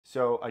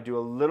So I do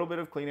a little bit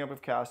of cleaning up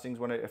of castings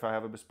if I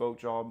have a bespoke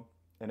job,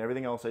 and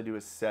everything else I do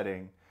is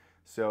setting.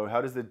 So how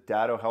does the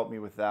DaDo help me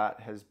with that?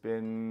 Has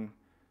been,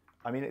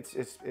 I mean,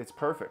 it's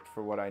perfect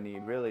for what I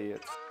need, really.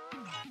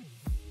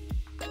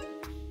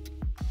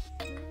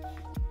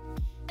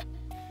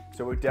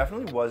 So it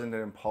definitely wasn't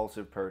an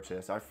impulsive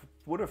purchase. I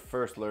would have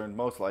first learned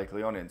most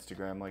likely on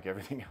Instagram, like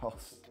everything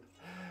else.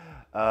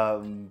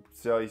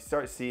 So you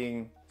start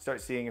seeing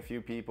a few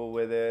people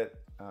with it.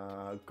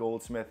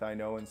 Goldsmith I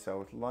know in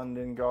South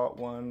London got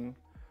one,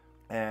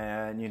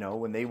 and you know,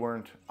 when they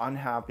weren't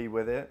unhappy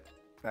with it,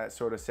 that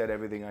sort of said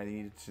everything I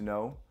needed to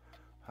know.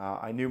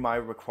 I knew my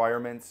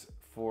requirements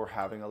for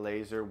having a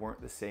laser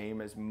weren't the same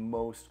as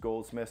most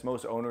goldsmiths,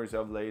 most owners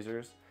of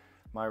lasers.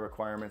 My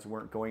requirements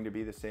weren't going to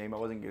be the same. I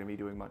wasn't going to be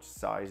doing much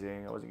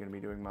sizing. I wasn't going to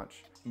be doing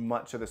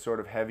much of the sort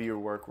of heavier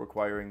work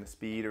requiring the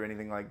speed or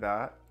anything like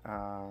that.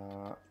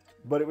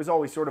 But it was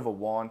always sort of a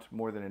want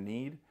more than a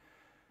need.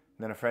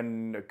 And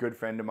then a good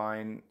friend of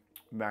mine,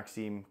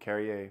 Maxime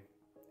Carrier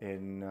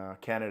in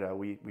Canada,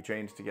 we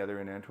trained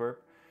together in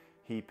Antwerp.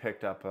 He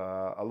picked up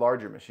a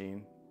larger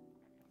machine,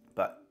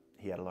 but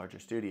he had a larger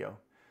studio.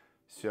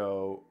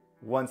 So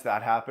once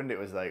that happened, it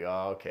was like,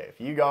 oh, okay, if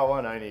you got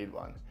one, I need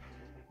one.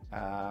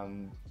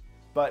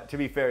 But to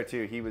be fair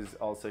too,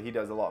 he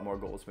does a lot more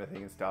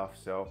goldsmithing and stuff,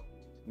 so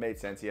it made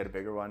sense he had a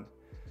bigger one.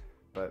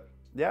 But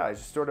yeah, I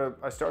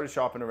started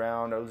shopping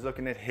around. I was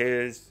looking at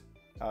his,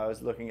 I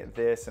was looking at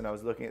this, and I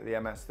was looking at the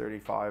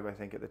MS-35, I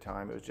think at the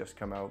time. It was just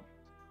come out.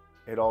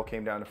 It all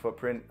came down to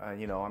footprint.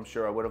 You know, I'm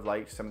sure I would have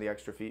liked some of the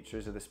extra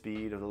features of the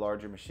speed of the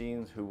larger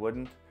machines. Who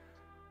wouldn't?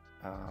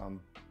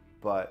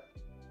 But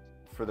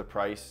for the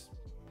price,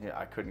 yeah,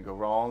 I couldn't go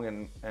wrong,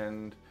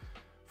 and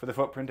for the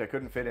footprint, I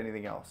couldn't fit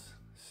anything else.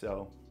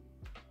 So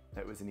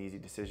that was an easy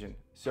decision.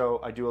 So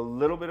I do a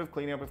little bit of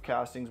cleaning up of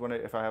castings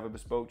if I have a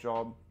bespoke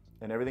job,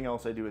 and everything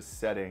else I do is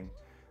setting.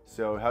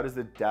 So how does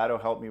the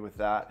DaDo help me with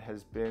that?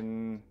 Has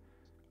been,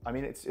 I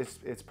mean,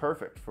 it's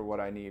perfect for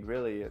what I need,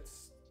 really.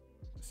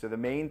 So the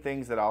main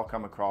things that I'll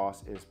come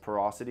across is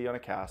porosity on a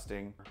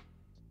casting,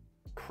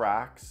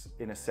 cracks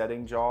in a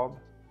setting job,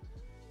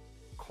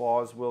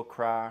 claws will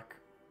crack,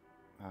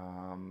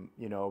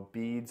 you know,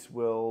 beads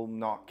will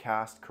not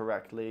cast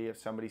correctly if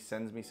somebody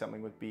sends me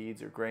something with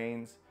beads or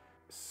grains,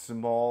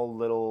 small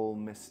little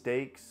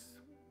mistakes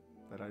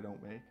that I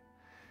don't make.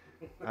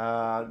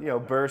 You know,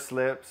 burst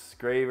lips,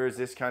 gravers,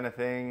 this kind of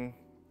thing.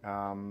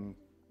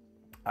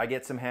 I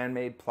get some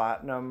handmade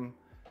platinum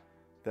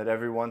that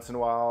every once in a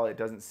while, it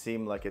doesn't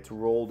seem like it's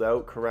rolled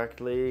out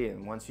correctly.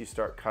 And once you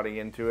start cutting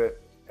into it,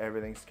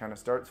 everything kind of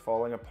starts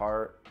falling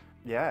apart.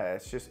 Yeah,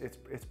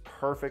 it's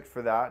perfect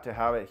for that to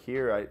have it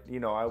here.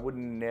 I would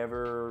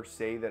never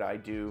say that I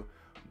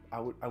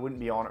wouldn't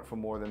be on it for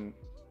more than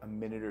a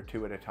minute or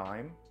two at a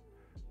time,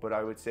 but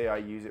I would say I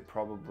use it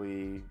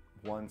probably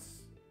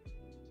once.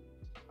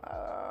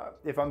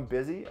 If I'm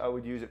busy, I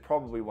would use it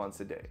probably once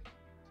a day.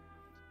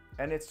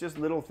 And it's just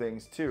little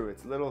things too.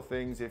 It's little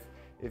things.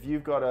 If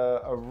you've got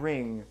a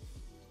ring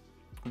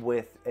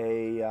with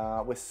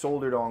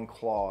soldered on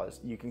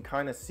claws, you can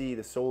kind of see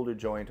the solder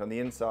joint on the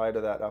inside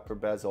of that upper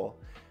bezel.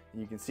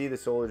 You can see the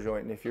solder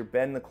joint, and if you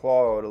bend the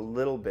claw out a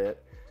little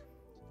bit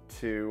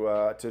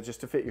to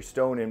fit your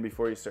stone in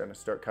before you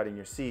start cutting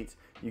your seats,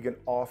 you can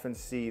often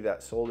see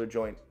that solder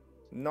joint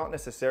not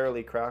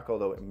necessarily crack,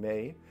 although it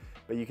may,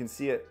 but you can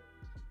see it.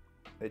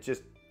 It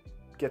just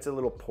gets a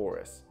little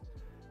porous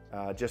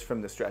just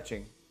from the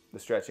stretching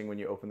when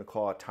you open the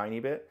claw a tiny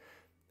bit.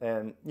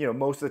 And you know,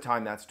 most of the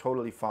time that's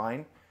totally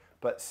fine,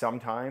 but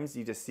sometimes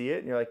you just see it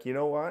and you're like, you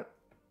know what?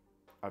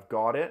 I've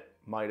got it,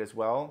 might as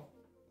well.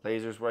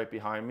 Laser's right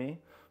behind me.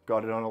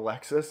 Got it on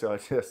Alexa, so I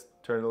just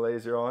turn the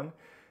laser on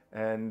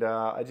and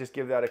I just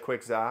give that a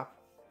quick zap,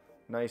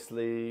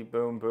 nicely,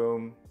 boom,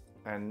 boom.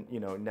 And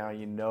you know, now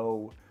you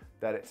know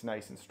that it's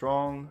nice and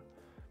strong.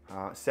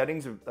 Setting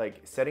is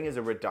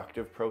a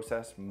reductive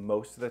process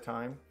most of the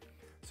time.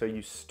 So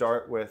you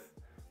start with,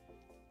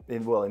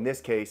 in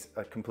this case,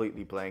 a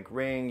completely blank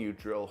ring. You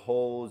drill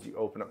holes, you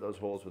open up those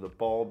holes with a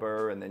ball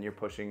burr, and then you're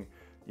pushing,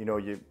 you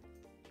know,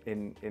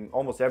 in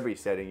almost every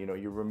setting, you know,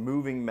 you're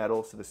removing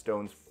metal so the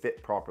stones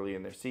fit properly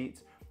in their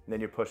seats, and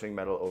then you're pushing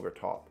metal over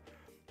top.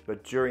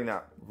 But during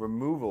that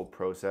removal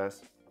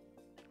process,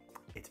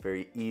 it's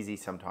very easy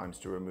sometimes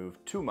to remove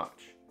too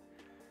much.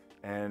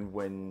 And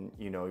when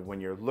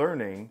you're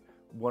learning,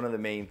 one of the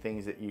main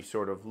things that you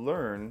sort of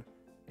learn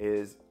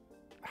is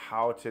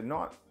how to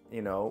not,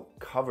 you know,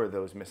 cover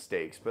those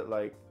mistakes, but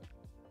like,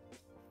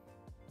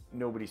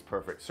 nobody's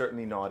perfect,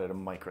 certainly not at a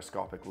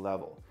microscopic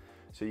level.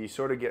 So you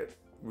sort of get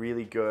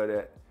really good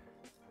at,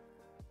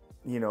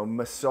 you know,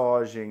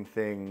 massaging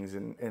things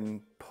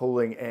and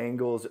pulling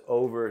angles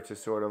over to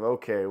sort of,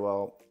 okay,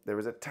 well, there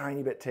was a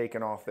tiny bit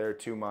taken off there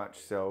too much,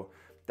 so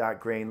that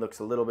grain looks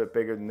a little bit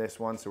bigger than this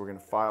one, so we're gonna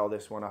file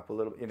this one up a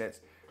little. And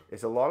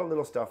it's a lot of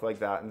little stuff like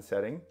that in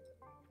setting,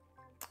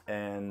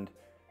 and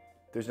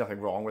there's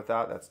nothing wrong with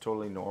that. That's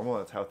totally normal.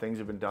 That's how things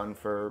have been done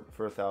for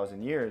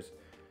 1,000 years.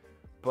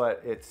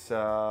 But it's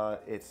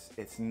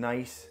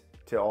nice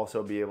to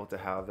also be able to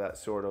have that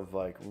sort of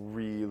like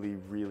really,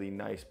 really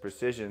nice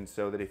precision,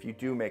 so that if you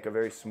do make a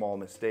very small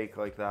mistake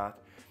like that,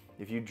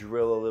 if you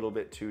drill a little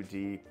bit too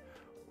deep,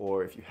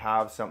 or if you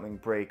have something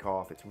break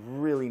off, it's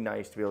really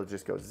nice to be able to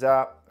just go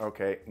zap,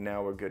 okay,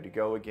 now we're good to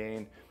go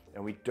again.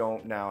 And we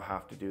don't now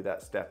have to do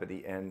that step at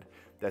the end.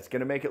 That's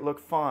gonna make it look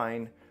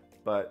fine,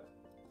 but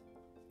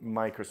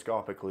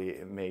microscopically,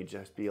 it may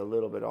just be a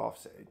little bit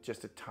off,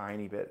 just a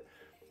tiny bit.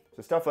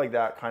 So stuff like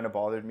that kind of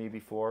bothered me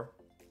before.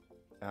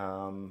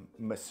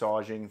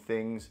 Massaging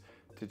things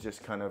to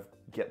just kind of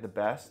get the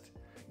best.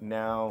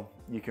 Now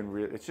you can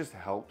really, it just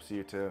helps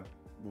you to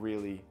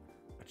really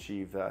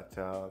achieve that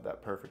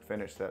that perfect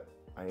finish that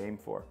I aim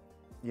for.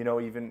 You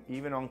know,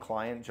 even on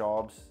client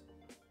jobs,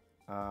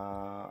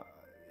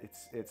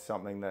 it's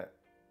something that,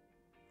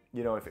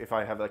 you know, if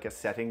I have like a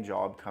setting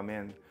job come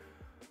in,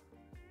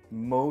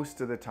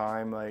 most of the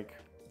time, like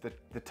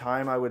the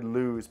time I would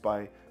lose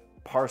by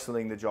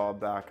parceling the job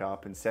back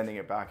up and sending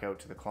it back out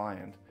to the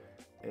client,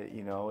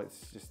 you know,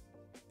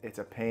 it's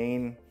a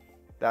pain.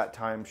 That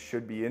time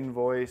should be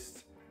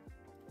invoiced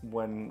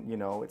when, you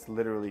know, it's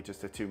literally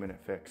just a 2-minute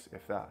fix,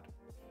 if that.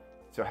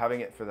 So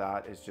having it for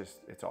that is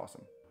just, it's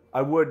awesome.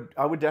 I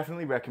would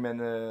definitely recommend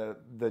the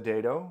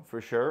DaDo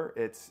for sure.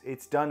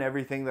 It's done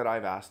everything that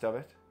I've asked of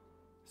it,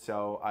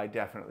 so I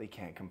definitely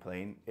can't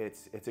complain.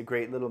 It's a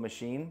great little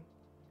machine.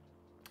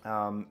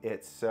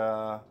 It's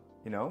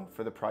you know,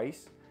 for the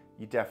price,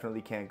 you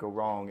definitely can't go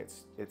wrong.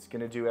 It's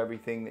gonna do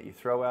everything that you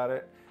throw at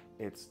it.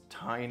 It's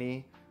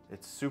tiny.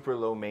 It's super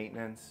low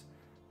maintenance.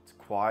 It's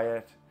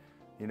quiet.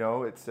 You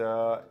know, it's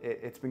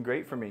been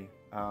great for me.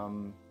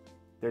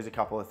 There's a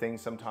couple of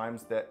things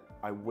sometimes that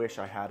I wish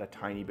I had a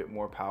tiny bit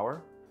more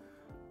power,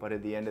 but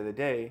at the end of the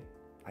day,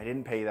 I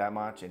didn't pay that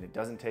much and it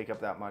doesn't take up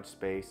that much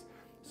space.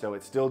 So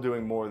it's still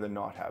doing more than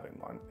not having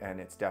one, and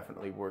it's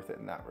definitely worth it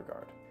in that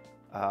regard.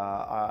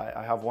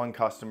 I have one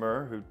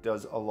customer who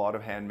does a lot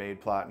of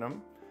handmade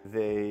platinum.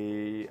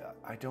 I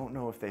don't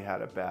know if they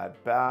had a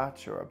bad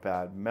batch or a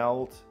bad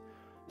melt.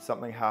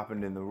 Something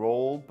happened in the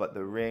roll, but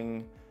the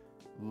ring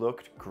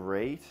looked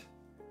great.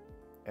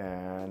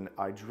 And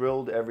I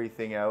drilled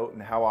everything out,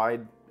 and how I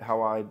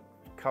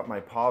cut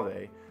my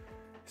pave.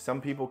 Some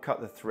people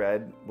cut the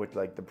thread with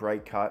like the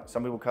bright cut.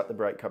 Some people cut the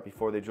bright cut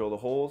before they drill the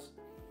holes.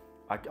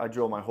 I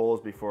drill my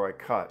holes before I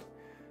cut.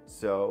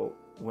 So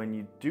when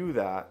you do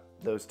that,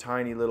 those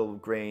tiny little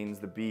grains,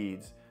 the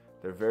beads,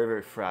 they're very,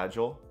 very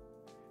fragile.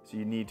 So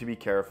you need to be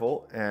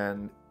careful.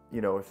 And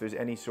you know, if there's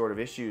any sort of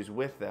issues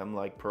with them,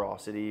 like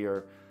porosity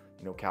or,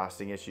 you know,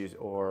 casting issues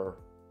or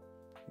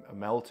a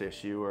melt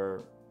issue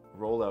or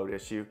rollout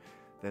issue,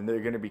 then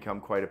they're going to become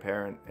quite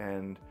apparent.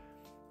 And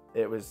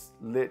it was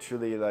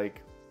literally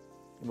like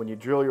when you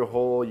drill your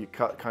hole, you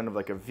cut kind of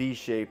like a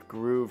V-shaped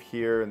groove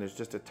here, and there's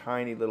just a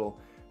tiny little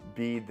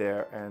bead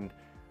there, and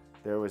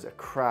there was a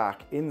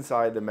crack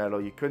inside the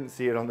metal. You couldn't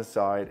see it on the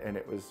side, and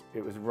it was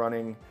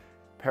running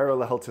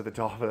parallel to the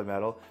top of the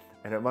metal,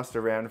 and it must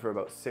have ran for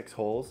about 6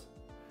 holes.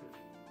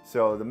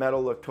 So the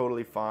metal looked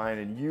totally fine,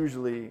 and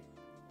usually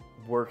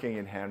working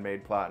in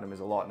handmade platinum is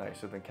a lot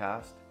nicer than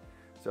cast.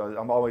 So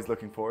I'm always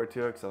looking forward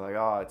to it, because I'm like,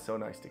 oh, it's so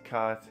nice to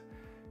cut.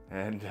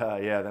 And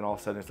yeah, then all of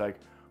a sudden it's like,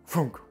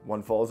 thunk,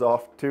 1 falls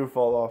off, 2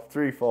 fall off,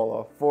 3 fall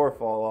off, 4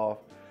 fall off.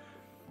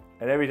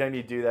 And every time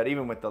you do that,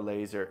 even with the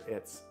laser,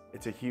 it's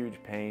a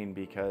huge pain,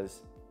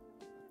 because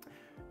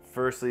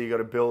firstly you got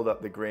to build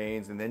up the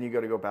grains, and then you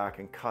got to go back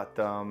and cut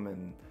them,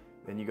 and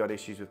then you got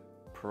issues with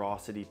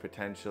porosity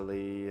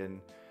potentially,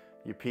 and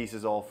your piece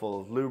is all full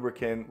of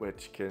lubricant,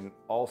 which can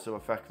also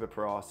affect the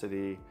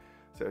porosity.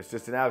 So it's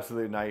just an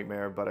absolute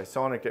nightmare, but I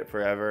sonicked it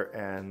forever.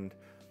 And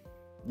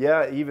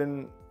yeah,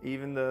 even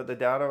the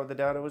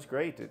DaDo was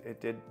great. It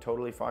did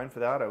totally fine for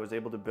that. I was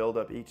able to build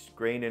up each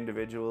grain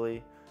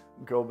individually,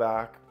 go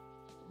back,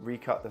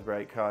 recut the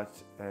bright cut,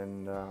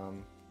 and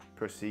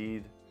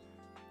proceed.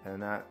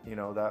 And that, you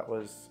know, that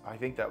was, I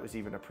think that was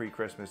even a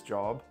pre-Christmas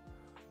job,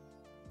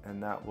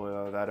 and that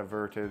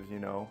averted, you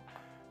know,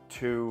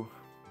 two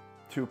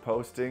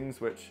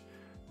postings, which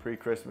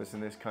pre-Christmas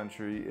in this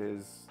country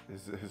is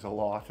a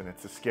lot, and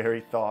it's a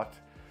scary thought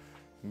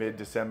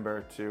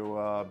mid-December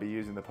to be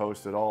using the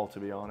post at all, to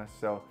be honest.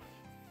 So,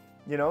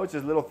 you know, it's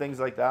just little things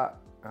like that.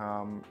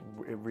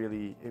 It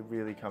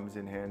really comes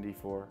in handy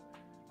for.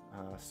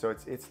 So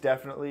it's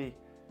definitely,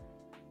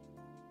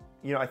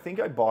 you know, I think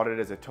I bought it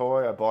as a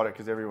toy. I bought it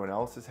because everyone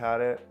else has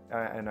had it,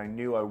 and I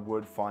knew I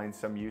would find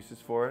some uses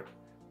for it.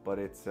 But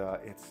it's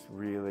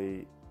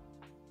really,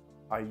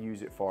 I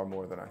use it far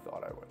more than I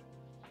thought I would,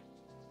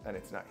 and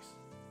it's nice.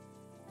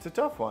 It's a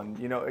tough one,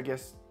 you know. I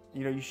guess,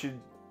 you know,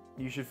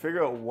 you should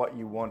figure out what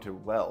you want to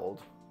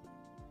weld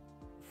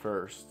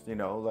first. You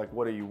know, like,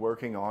 what are you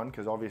working on?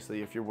 Because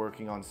obviously, if you're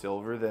working on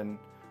silver, then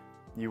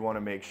you want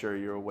to make sure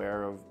you're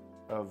aware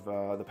of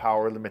the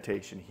power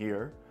limitation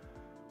here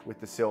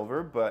with the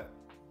silver. But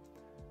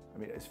I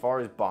mean, as far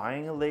as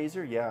buying a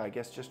laser, yeah, I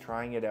guess just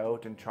trying it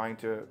out and trying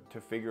to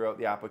figure out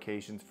the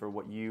applications for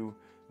what you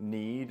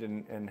need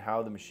and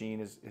how the machine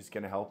is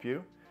going to help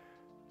you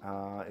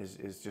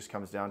is just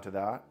comes down to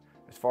that.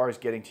 As far as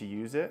getting to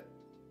use it,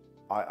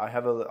 I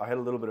had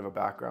a little bit of a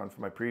background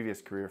from my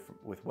previous career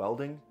with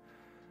welding,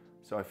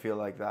 so I feel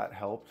like that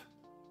helped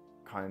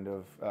kind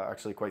of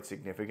actually quite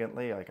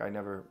significantly. Like I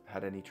never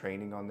had any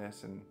training on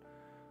this, and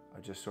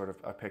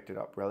I picked it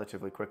up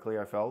relatively quickly,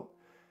 I felt.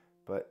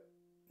 But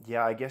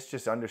yeah, I guess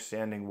just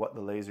understanding what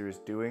the laser is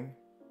doing,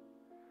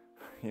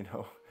 you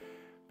know,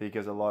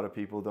 because a lot of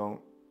people don't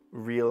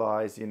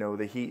realize, you know,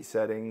 the heat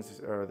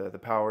settings or the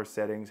power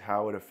settings,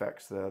 how it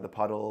affects the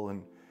puddle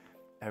and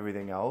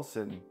everything else,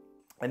 and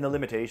the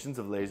limitations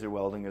of laser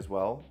welding as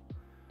well.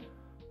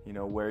 You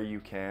know, where you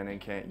can and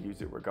can't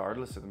use it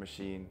regardless of the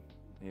machine,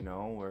 you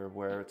know,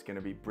 where it's going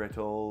to be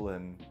brittle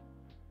and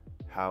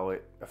how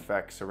it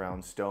affects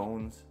around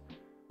stones.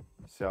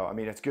 So, I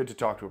mean, it's good to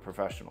talk to a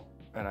professional.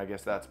 And I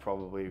guess that's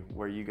probably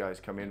where you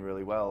guys come in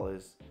really well,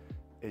 is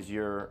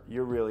you're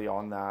really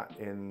on that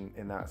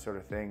in that sort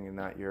of thing, and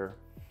that you're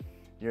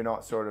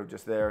not sort of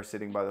just there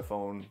sitting by the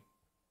phone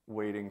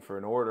waiting for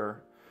an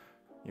order.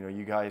 You know,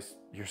 you guys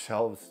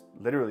yourselves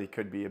literally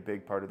could be a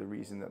big part of the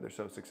reason that they're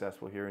so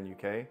successful here in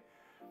UK,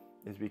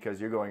 is because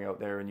you're going out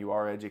there and you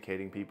are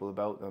educating people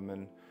about them.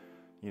 And,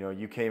 you know,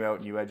 you came out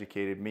and you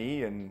educated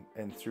me, and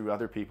through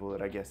other people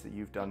that I guess that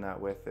you've done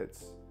that with,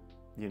 it's,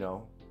 you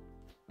know,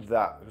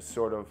 that was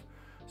sort of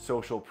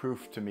social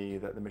proof to me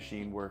that the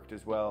machine worked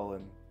as well.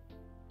 And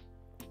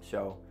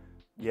so,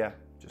 yeah,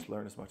 just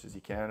learn as much as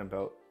you can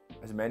about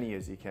as many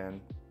as you can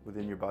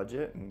within your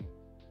budget and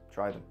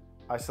try them.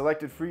 I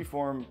selected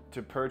Freeform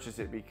to purchase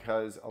it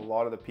because a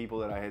lot of the people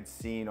that I had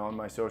seen on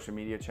my social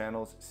media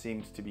channels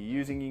seemed to be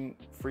using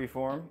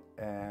Freeform,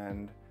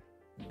 and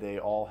they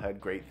all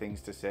had great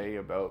things to say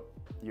about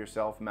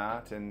yourself,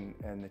 Matt,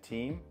 and the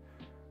team.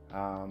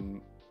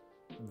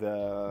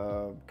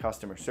 The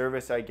customer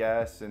service, I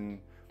guess, and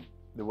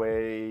the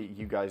way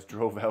you guys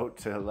drove out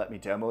to let me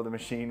demo the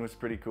machine was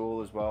pretty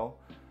cool as well,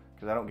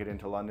 because I don't get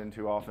into London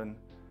too often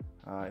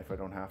if I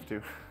don't have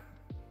to.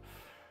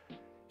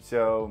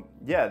 So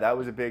yeah, that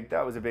was a big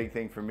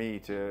thing for me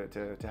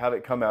to have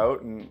it come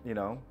out and, you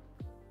know,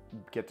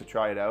 get to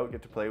try it out,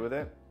 get to play with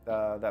it.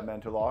 That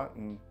meant a lot.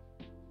 And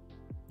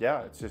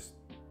yeah, it's just,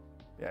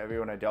 yeah,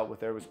 everyone I dealt with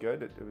there was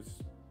good. It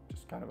was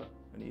just kind of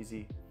an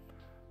easy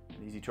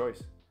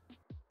choice.